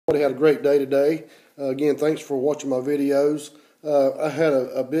Everybody had a great day today. Again, thanks for watching my videos. I had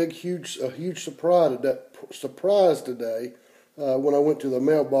a huge surprise today when I went to the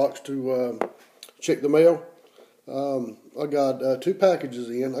mailbox to check the mail. I got two packages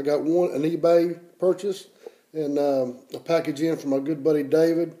in. I got one, an eBay purchase, and a package in from my good buddy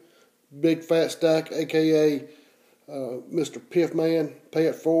David, Big Fat Stack, aka Mr. PIF Man, Pay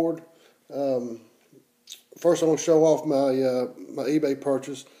It Forward. First, I want to show off my eBay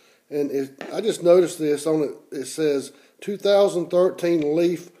purchase, and I just noticed this on it. It says 2013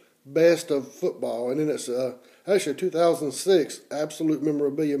 Leaf Best of Football, and then it's actually 2006 Absolute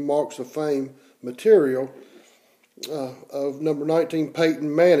Memorabilia Marks of Fame material of number 19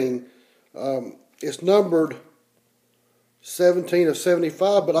 Peyton Manning. It's numbered 17 of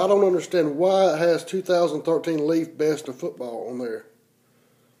 75, but I don't understand why it has 2013 Leaf Best of Football on there.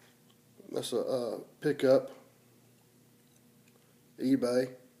 That's a pickup, eBay.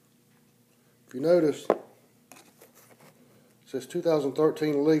 If you notice, it says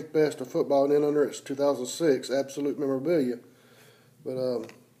 2013 Leaf Best of Football, and then under it's 2006 Absolute Memorabilia.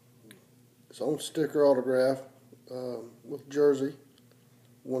 But it's on sticker autograph with jersey,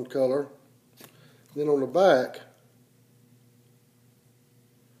 one color. Then on the back,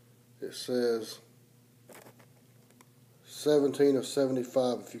 it says 17 of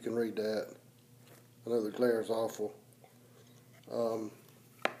 75, if you can read that. I know the glare is awful.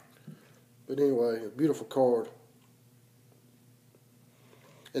 But anyway, a beautiful card.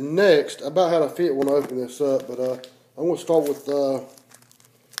 And next, about how to fit when I open this up, but I'm going to start with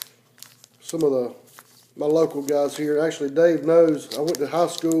some of my local guys here. Actually, Dave knows I went to high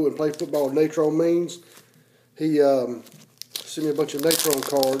school and played football with Natron Means. He sent me a bunch of Natron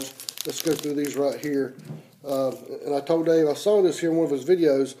cards. Let's go through these right here. And I told Dave, I saw this here in one of his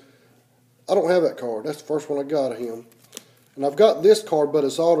videos. I don't have that card. That's the first one I got of him. And I've got this card, but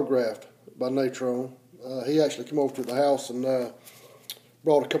it's autographed by Natron. He actually came over to the house and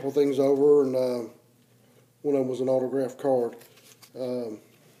brought a couple of things over, and one of them was an autographed card. Got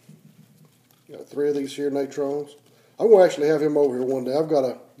three of these here, Natrons. I'm going to actually have him over here one day. I've got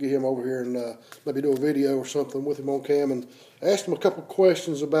to get him over here and maybe do a video or something with him on cam and ask him a couple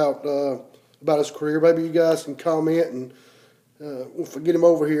questions about his career. Maybe you guys can comment, and if I get him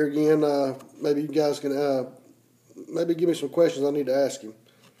over here again, maybe you guys can maybe give me some questions I need to ask him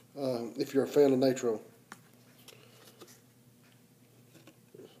if you're a fan of Natron.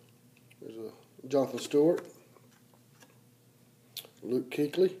 There's a Jonathan Stewart, Luke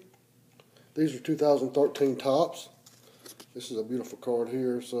Kuechly. These are 2013 tops. This is a beautiful card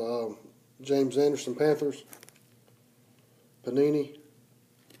here. It's James Anderson, Panthers. Panini.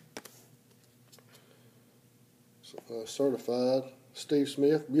 Certified. Steve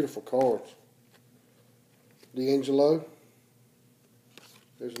Smith. Beautiful cards. D'Angelo.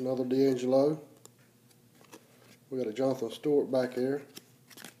 There's another D'Angelo. We got a Jonathan Stewart back there.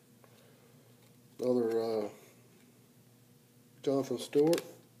 Another Jonathan Stewart.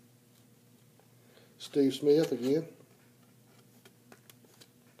 Steve Smith again.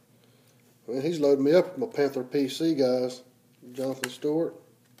 Man, he's loading me up with my Panther PC, guys. Jonathan Stewart.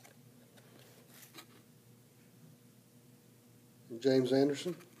 James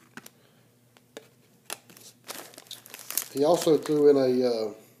Anderson. He also threw in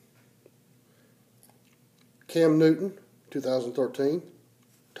a Cam Newton, 2013,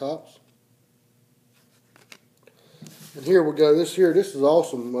 tops. And here we go. This is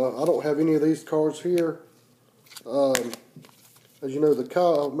awesome. I don't have any of these cards here. As you know, the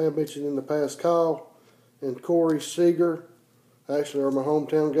Kyle, I may have mentioned in the past, Kyle and Corey Seager actually are my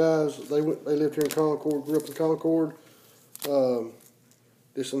hometown guys. They lived here in Concord, grew up in Concord.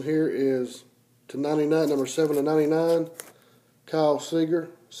 This one here is to 99, number 7 to 99. Kyle Seager,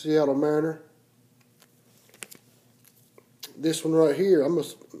 Seattle Mariner. This one right here, I'm going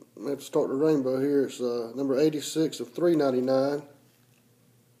to have to start the rainbow here. It's number 86 of 399.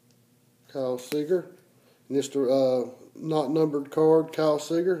 Kyle Seager. And this not numbered card, Kyle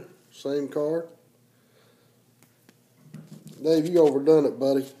Seager. Same card. Dave, you overdone it,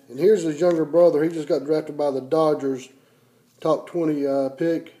 buddy. And here's his younger brother. He just got drafted by the Dodgers. Top 20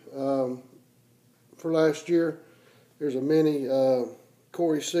 pick for last year. There's a mini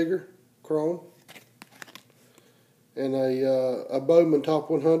Corey Seager chrome. And a Bowman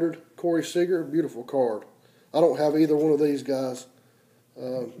Top 100 Corey Seager. Beautiful card. I don't have either one of these guys.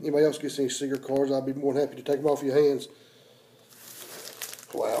 Anybody else gets any Seager cards, I'd be more than happy to take them off your hands.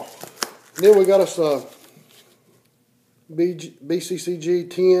 Wow. And then we got us BCCG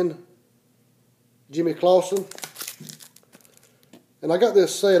 10 Jimmy Clausen. And I got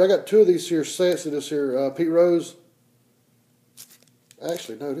this set. I got two of these here sets of this here Pete Rose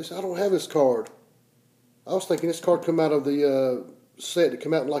Actually, no, I don't have this card. I was thinking this card come out of the set that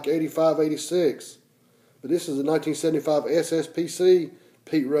came out in like 85, 86. But this is a 1975 SSPC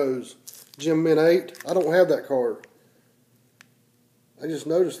Pete Rose. Gem Mint 8. I don't have that card. I just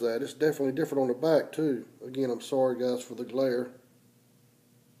noticed that. It's definitely different on the back, too. Again, I'm sorry, guys, for the glare.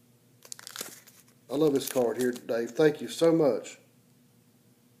 I love this card here, Dave. Thank you so much.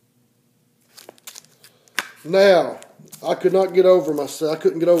 Now, I could not get over myself. I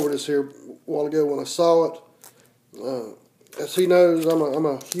couldn't get over this here a while ago when I saw it. As he knows, I'm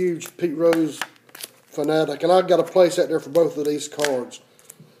a huge Pete Rose fanatic, and I've got a place out there for both of these cards.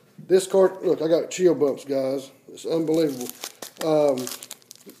 This card, look, I got chill bumps, guys. It's unbelievable.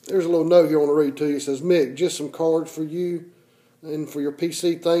 There's a little note here I want to read to you. It says, Mick, just some cards for you and for your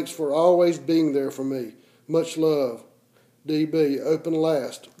PC. Thanks for always being there for me. Much love. DB, open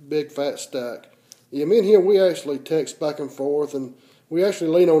last. Big fat stack. Yeah, me and him, we actually text back and forth, and we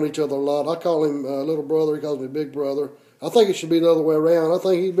actually lean on each other a lot. I call him little brother. He calls me big brother. I think it should be the other way around. I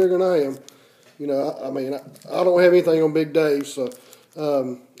think he's bigger than I am. You know, I mean, I don't have anything on Big Dave, so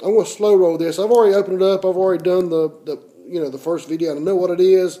I'm going to slow roll this. I've already opened it up. I've already done the first video. I know what it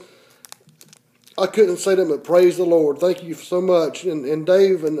is. I couldn't say that, but praise the Lord. Thank you so much. And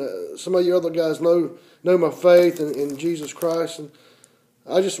Dave and some of you other guys know my faith in Jesus Christ. And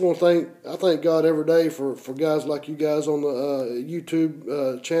I just want to thank God every day for guys like you guys on the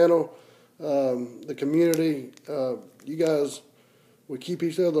YouTube channel, the community. You guys, we keep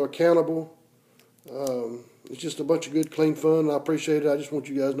each other accountable. It's just a bunch of good, clean fun, and I appreciate it. I just want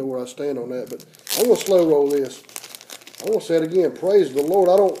you guys to know where I stand on that. But I'm going to slow roll this. I want to say it again. Praise the Lord.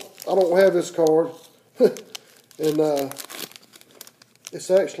 I don't have this card. And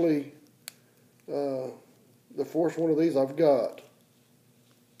it's actually the fourth one of these I've got.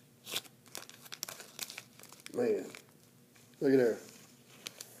 Man, look at there.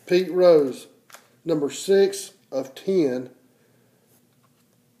 Pete Rose, number 6 of 10.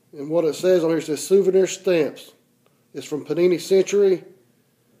 And what it says on here, it says souvenir stamps. It's from Panini Century.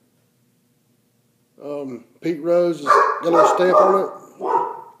 Pete Rose has got a little stamp on it.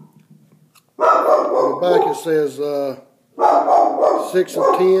 On the back it says 6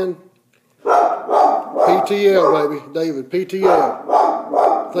 of 10. PTL, baby. David,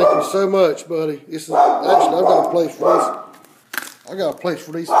 PTL. Thank you so much, buddy. This is actually, I've got a place for this. I got a place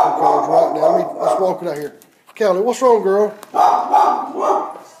for these two cards right now. Let's walk it out here. Callie, what's wrong, girl?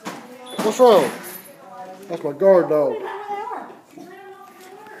 What's wrong? That's my guard dog.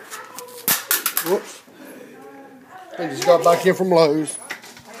 Whoops. He just got back in from Lowe's.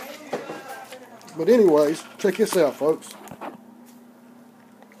 But anyways, check this out, folks.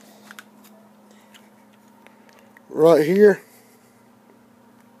 Right here.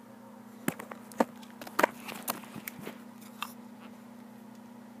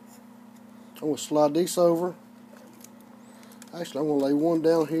 I'm going to slide these over. Actually, I'm going to lay one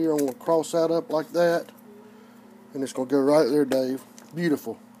down here. I'm going to cross that up like that. And it's going to go right there, Dave.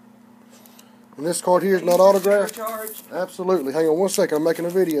 Beautiful. And this card here is not autographed. Absolutely. Hang on one second. I'm making a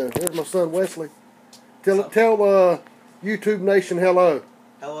video. Here's my son, Wesley. Tell YouTube Nation hello.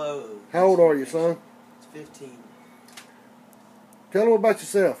 Hello. How old are you, son? It's 15. Tell them about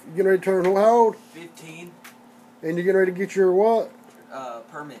yourself. You getting ready to turn how old? 15. And you're getting ready to get your what?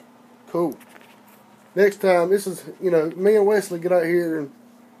 Permit. Cool. Next time, this is, me and Wesley get out here and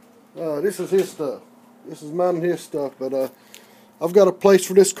this is his stuff. This is mine and his stuff. But I've got a place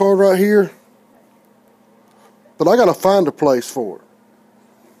for this card right here. But I got to find a place for it.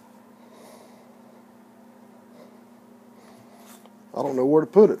 I don't know where to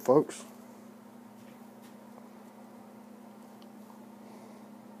put it, folks.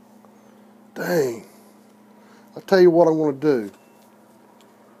 Dang. I'll tell you what I'm going to do.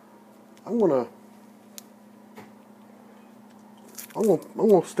 I'm going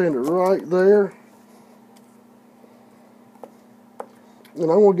to stand it right there. And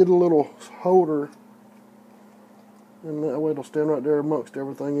I'm going to get a little holder. And that way it'll stand right there amongst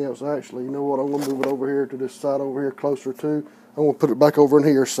everything else. Actually, you know what? I'm going to move it over here to this side over here closer to. I'm going to put it back over in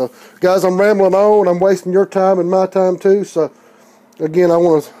here. So, guys, I'm rambling on. I'm wasting your time and my time, too. So, again, I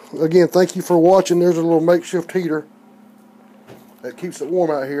want to, thank you for watching. There's a little makeshift heater that keeps it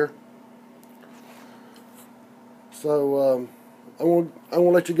warm out here. So, I want to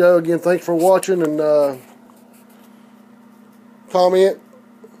let you go. Again, thanks for watching. And comment,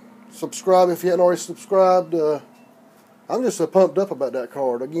 subscribe if you haven't already subscribed. I'm just so pumped up about that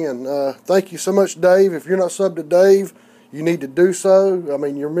card. Again, thank you so much, Dave. If you're not subbed to Dave, you need to do so. I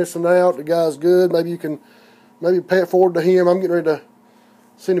mean, you're missing out. The guy's good. Maybe you can pay it forward to him. I'm getting ready to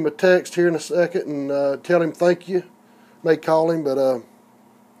send him a text here in a second and tell him thank you. May call him, but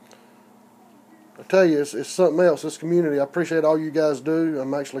tell you, it's something else, this community. I appreciate all you guys do.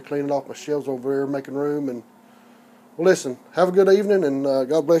 I'm actually cleaning off my shelves over here, making room. And well, listen, have a good evening, and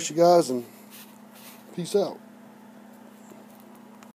God bless you guys, and peace out.